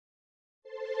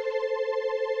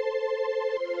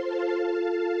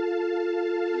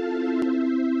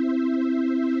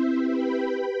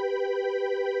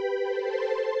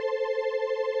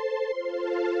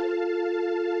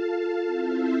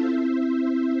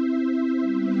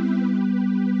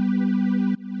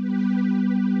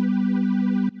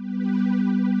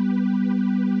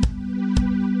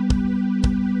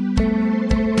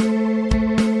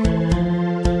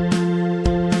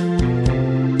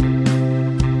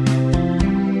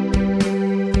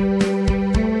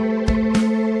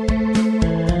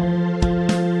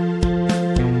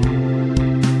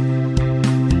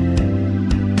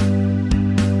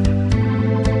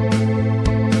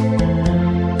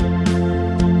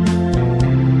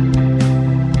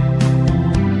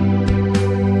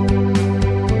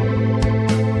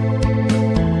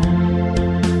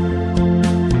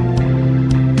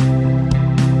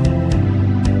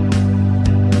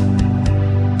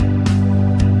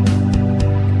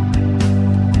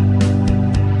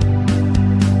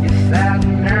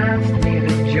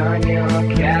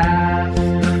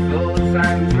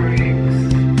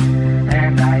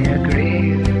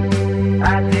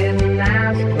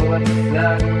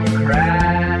sudden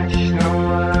crash, no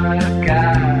one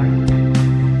got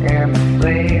in the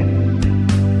sleep.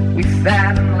 We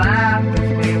sat and laughed as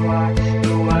we watched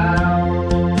the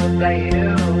world that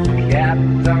you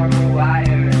kept on the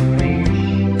wire and leash.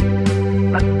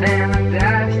 But then I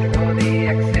dashed for the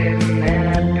exit and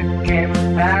then it became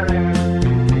apparent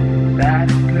that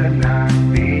it could not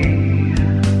be.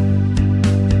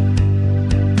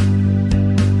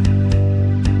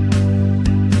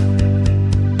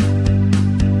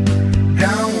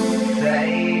 Don't say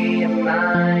you're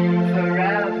mine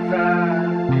forever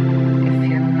if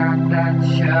you're not that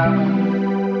sure.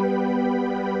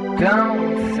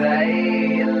 Don't say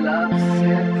you're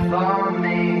lovesick for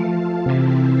me,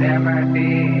 there might be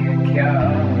a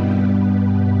cure.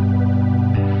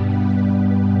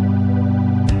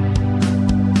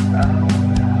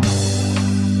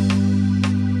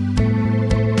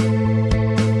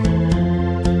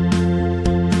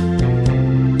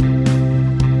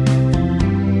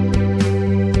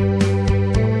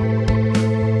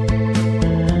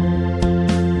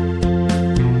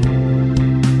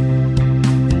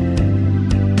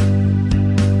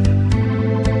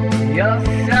 You're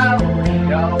so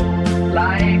cold,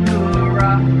 like a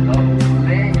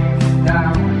rolling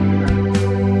stone.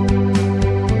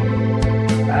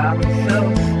 I'm so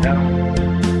stoned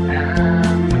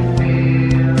and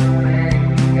feeling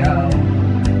gold.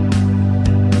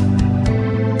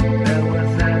 There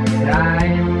was a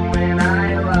time when I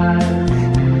was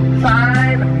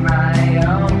fine on my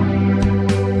own.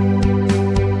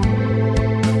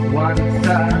 Once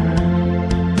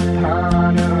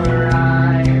upon a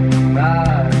rhyme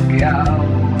ago.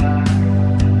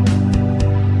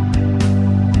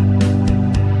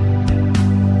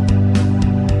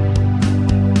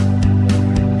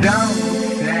 Don't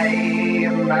say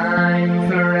you're mine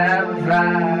forever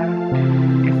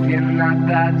if you're not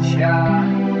that sure.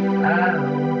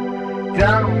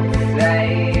 Don't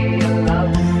say you're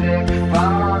lovesick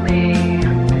for me,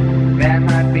 there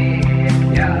might be a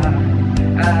cure.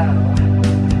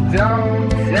 Don't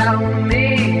tell me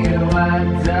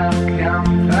words of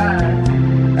comfort,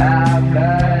 I've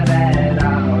heard it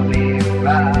all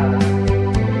before.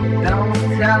 Don't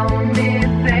tell me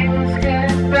things get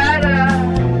better,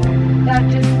 that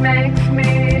just makes me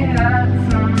hurt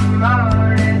some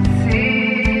more. It's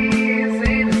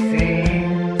easy to see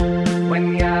when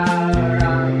you're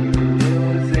on the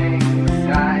losing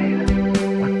side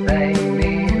what they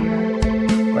mean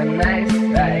when they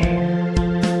say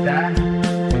that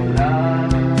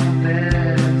love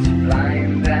is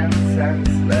blind and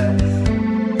senseless.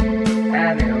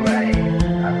 Anyway,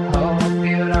 I hope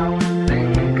you don't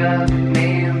think of me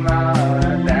more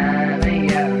than a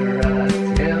year or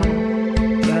two.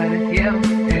 But if you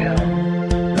feel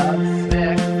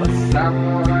lovesick for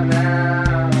someone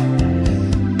else,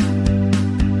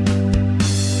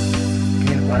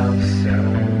 get well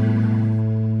soon.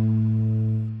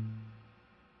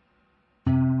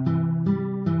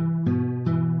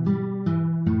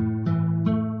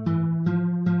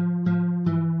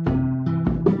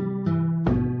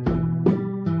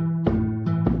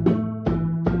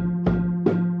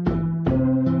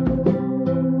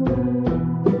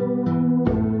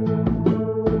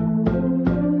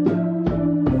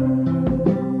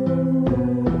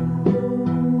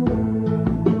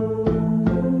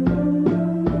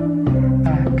 I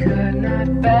could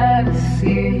not bear to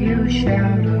see you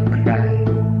shout or cry.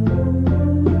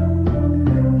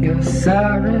 Your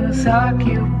sorrows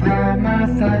occupy my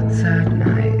thoughts at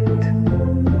night.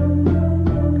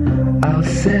 I'll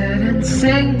sit and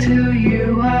sing to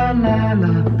you a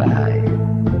lullaby,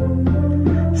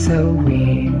 so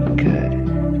we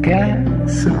could get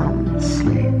some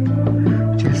sleep,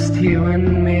 just you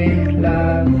and me,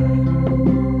 love.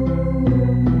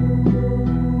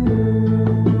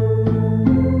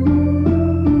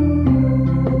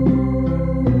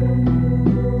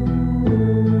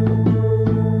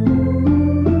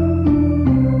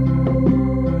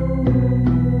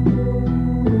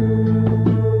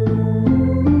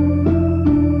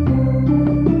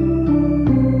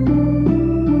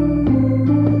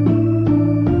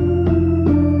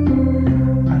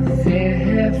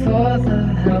 For the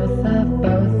health of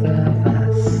both of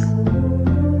us,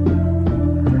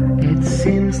 it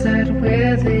seems that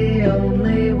we're the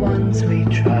only ones we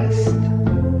trust.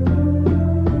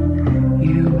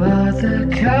 You are the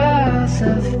cause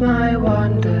of my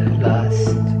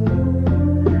wanderlust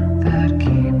that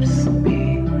keeps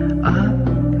me up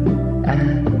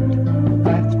and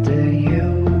after you,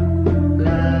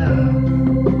 love.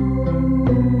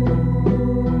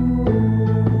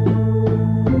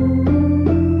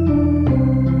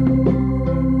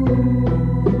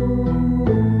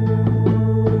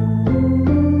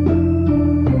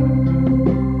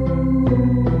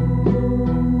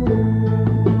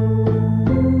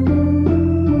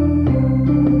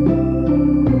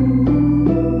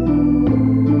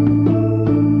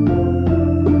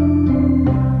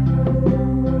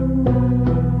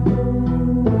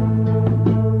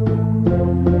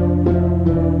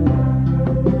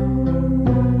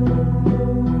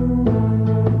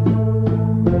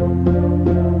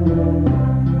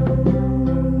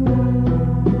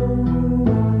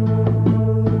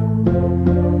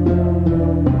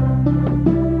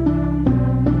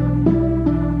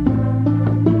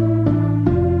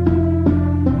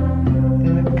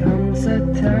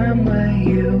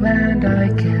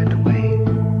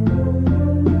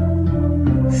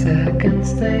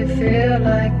 they feel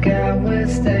like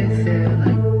hours, they feel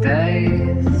like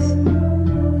days.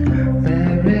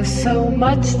 There is so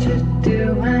much to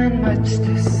do and much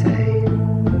to say.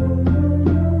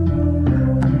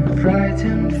 I'm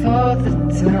frightened for the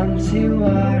times you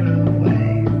are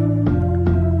away,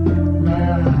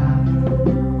 love.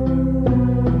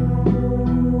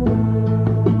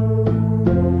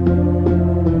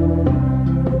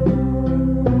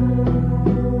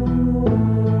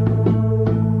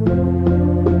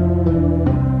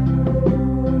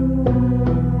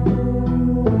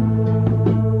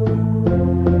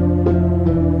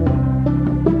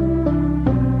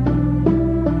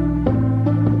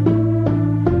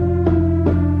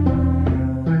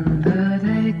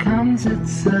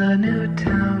 It's a new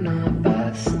town or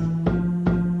bust.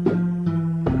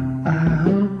 I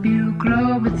hope you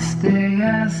grow but stay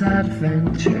as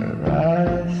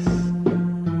adventurous.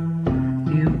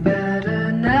 You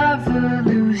better never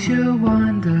lose your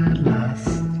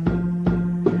wanderlust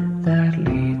that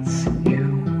leads you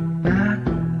back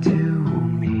to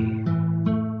me.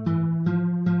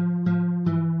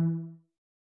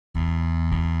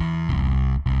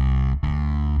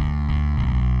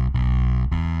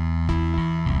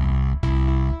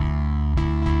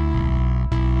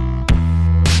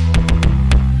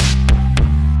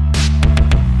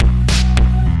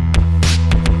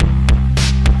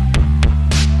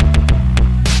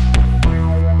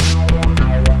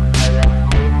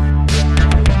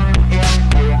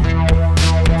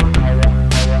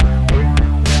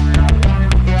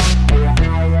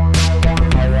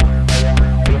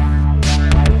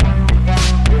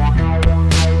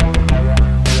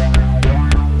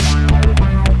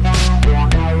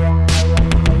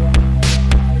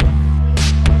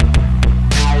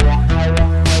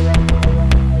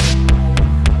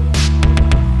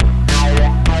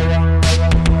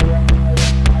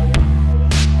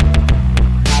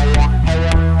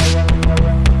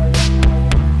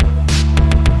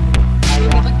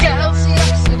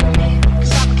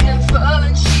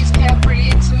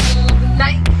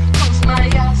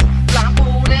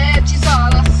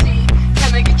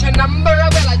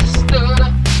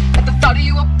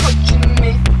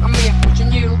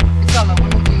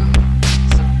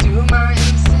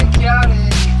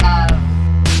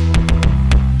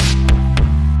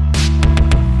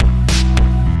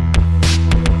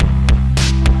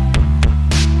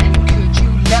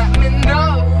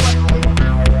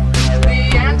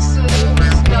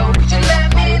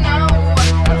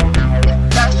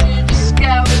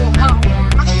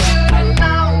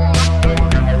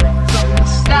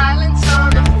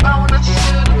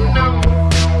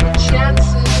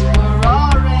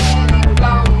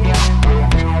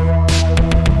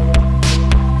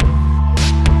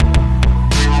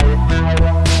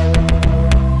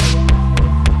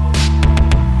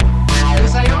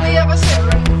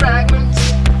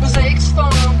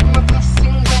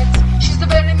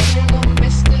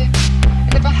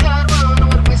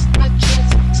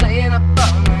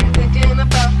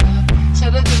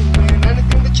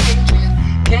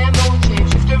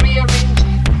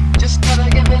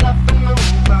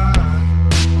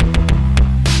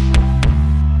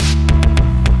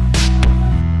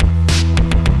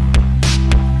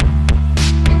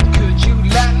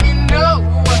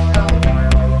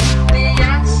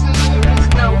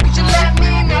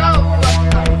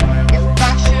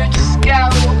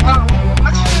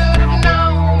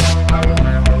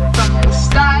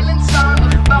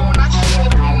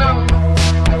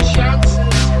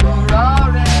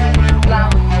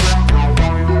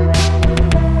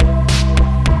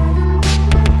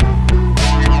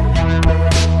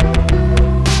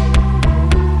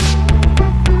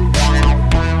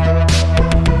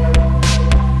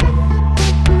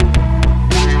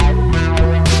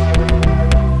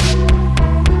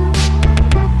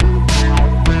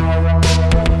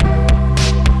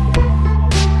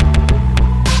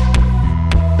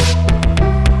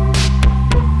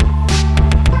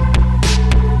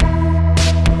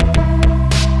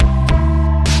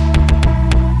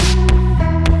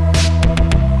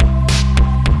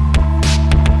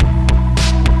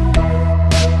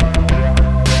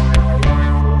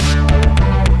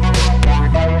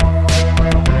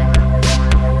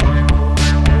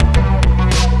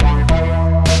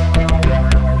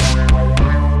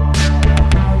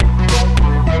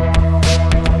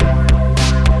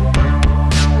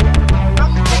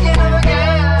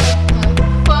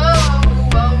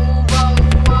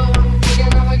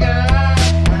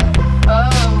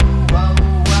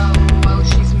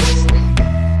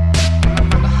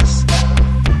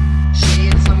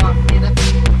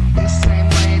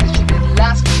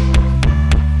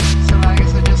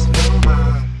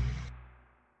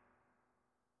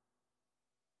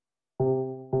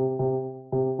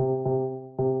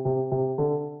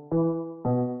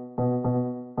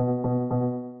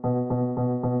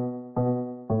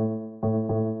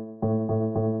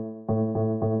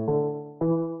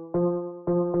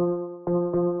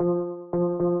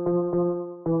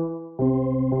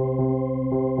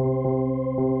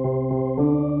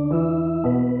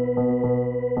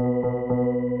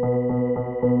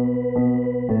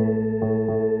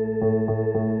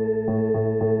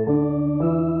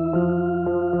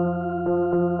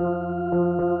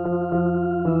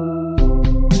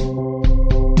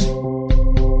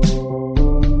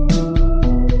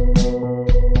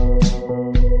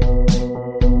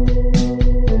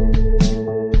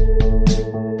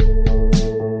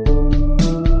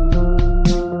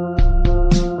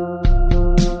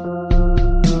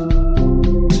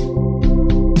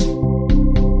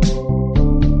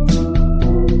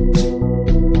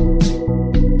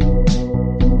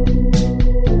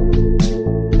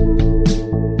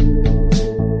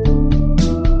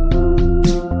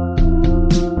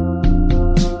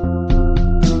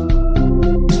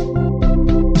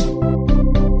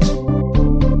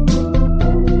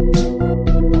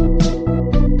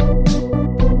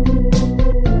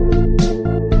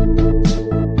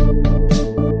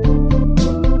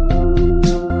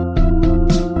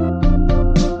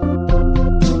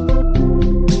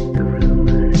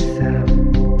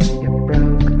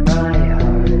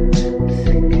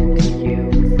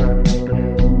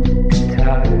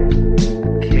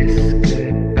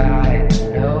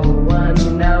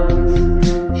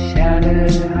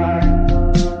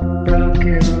 heart,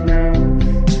 broken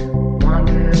nose,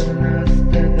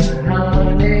 wanderlust of the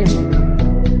honeymoon,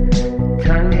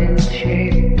 tongue in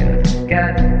cheek, does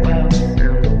get well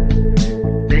soon.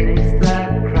 Things that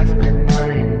cross my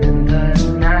mind in the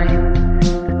night,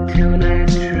 the tune I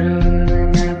truly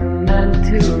never meant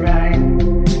to write,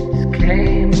 just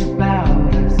came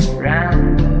about as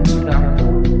rambled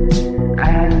on. I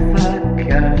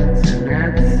forgot and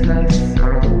that's a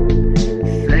song.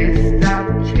 Say stop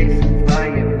chasing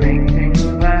fire, make things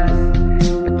worse,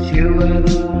 but you were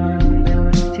the one that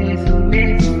was chasing me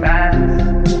fast.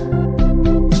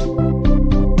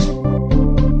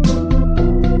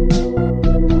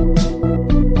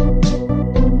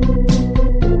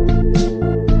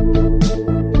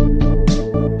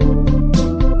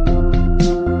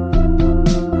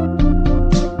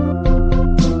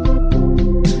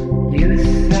 You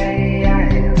say I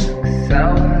look so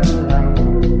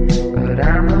alone, but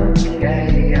I'm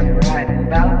okay, I'm writing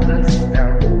about the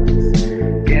stones.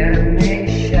 Give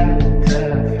me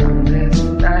shelter from this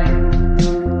night,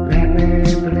 let me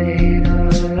bleed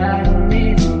or let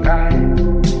me cry,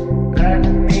 let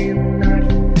me not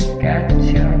forget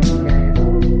your name.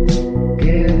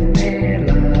 Give me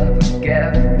love,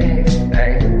 give me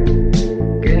fame,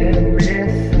 give me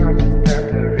something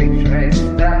to retrace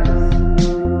steps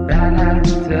that I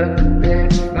took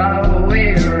before we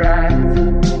arrived.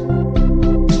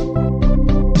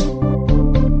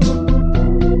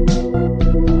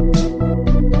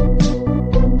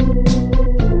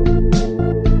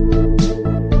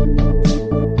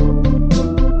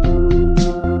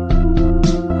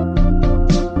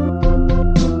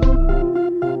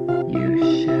 You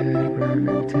should run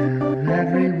and tell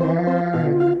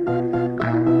everyone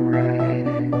I'm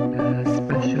writing a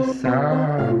special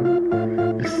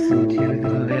song. Listen to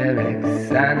the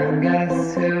lyrics and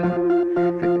guess who?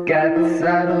 Forget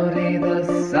subtlety, the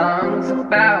song's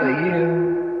about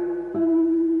you.